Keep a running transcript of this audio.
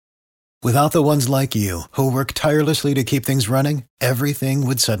Without the ones like you, who work tirelessly to keep things running, everything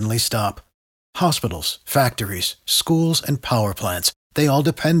would suddenly stop. Hospitals, factories, schools, and power plants, they all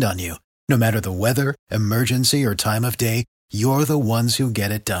depend on you. No matter the weather, emergency, or time of day, you're the ones who get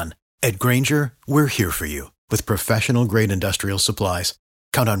it done. At Grainger, we're here for you with professional-grade industrial supplies.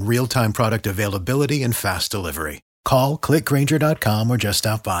 Count on real-time product availability and fast delivery. Call, clickgrainger.com, or just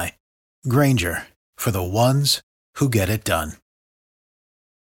stop by. Grainger, for the ones who get it done.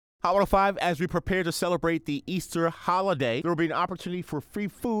 Hot 105, as we prepare to celebrate the Easter holiday, there will be an opportunity for free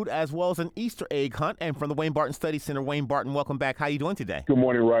food as well as an Easter egg hunt. And from the Wayne Barton Study Center, Wayne Barton, welcome back. How are you doing today? Good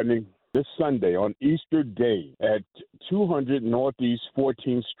morning, Rodney. This Sunday on Easter Day at 200 Northeast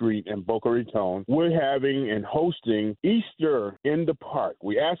 14th Street in Boca Raton, we're having and hosting Easter in the Park.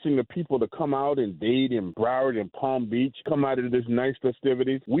 We're asking the people to come out and Dade and Broward and Palm Beach, come out of this nice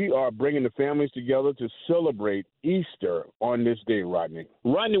festivities. We are bringing the families together to celebrate Easter on this day, Rodney.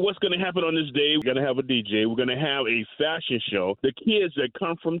 Rodney, what's going to happen on this day? We're going to have a DJ. We're going to have a fashion show. The kids that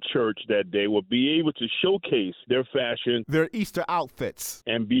come from church that day will be able to showcase their fashion, their Easter outfits,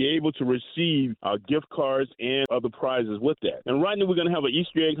 and be able to receive gift cards and other prizes with that. And Rodney, we're going to have an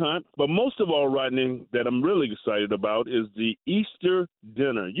Easter egg hunt. But most of all, Rodney, that I'm really excited about is the Easter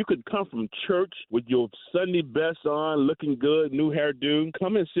dinner. You could come from church with your Sunday best on, looking good, new hairdo.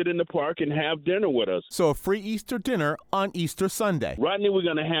 Come and sit in the park and have dinner with us. So a free Easter dinner on Easter Sunday. Rodney, we're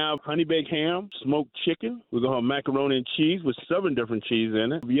going to have honey baked ham, smoked chicken. We're going to have macaroni and cheese with 7 different cheese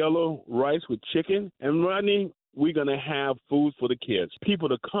in it, yellow rice with chicken. And Rodney, we're going to have food for the kids. People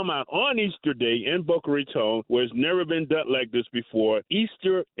to come out on Easter Day in Boca Raton, where it's never been done like this before.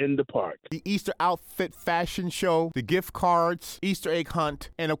 Easter in the Park. The Easter outfit fashion show, the gift cards, Easter egg hunt,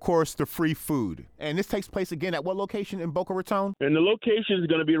 and, of course, the free food. And this takes place again at what location in Boca Raton? And the location is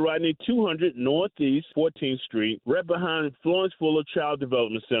going to be Rodney 200 Northeast 14th Street, right behind Florence Fuller Child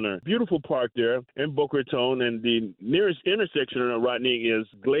Development Center. Beautiful park there in Boca Raton. And the nearest intersection of Rodney is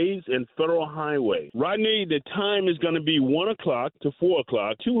Glaze and Federal Highway. Rodney, the time is going to be 1 o'clock to 4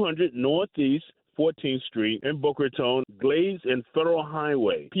 o'clock, 200 Northeast 14th Street in Boca Raton, Glaze and Federal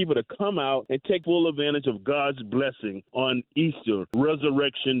Highway. People to come out and take full advantage of God's blessing on Easter,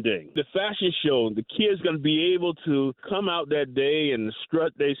 Resurrection Day. The fashion show, the kids going to be able to come out that day and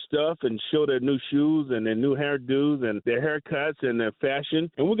strut their stuff and show their new shoes and their new hairdos and their haircuts and their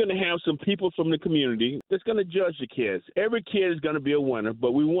fashion. And we're going to have some people from the community that's going to judge the kids. Every kid is going to be a winner,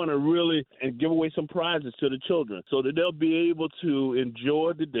 but we want to really and give away some prizes to the children so that they'll be able to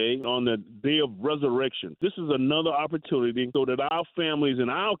enjoy the day on the day of resurrection. This is another opportunity so that our families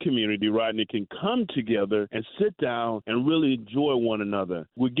in our community, Rodney, can come together and sit down and really enjoy one another.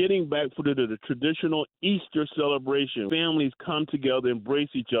 We're getting back for the traditional Easter celebration. Families come together, embrace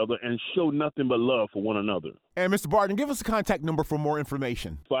each other, and show nothing but love for one another. And Mr. Barton, give us a contact number for more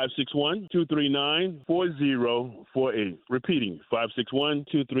information. 561-239-4048. Repeating,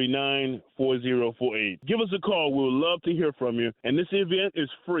 561-239-4048. Give us a call. We would love to hear from you. And this event is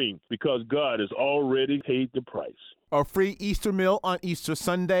free because God has already paid the price. A free Easter meal on Easter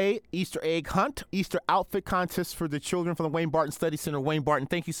Sunday, Easter egg hunt, Easter outfit contest for the children from the Wayne Barton Study Center. Wayne Barton,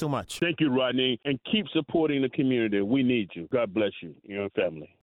 thank you so much. Thank you, Rodney. And keep supporting the community. We need you. God bless you and your family.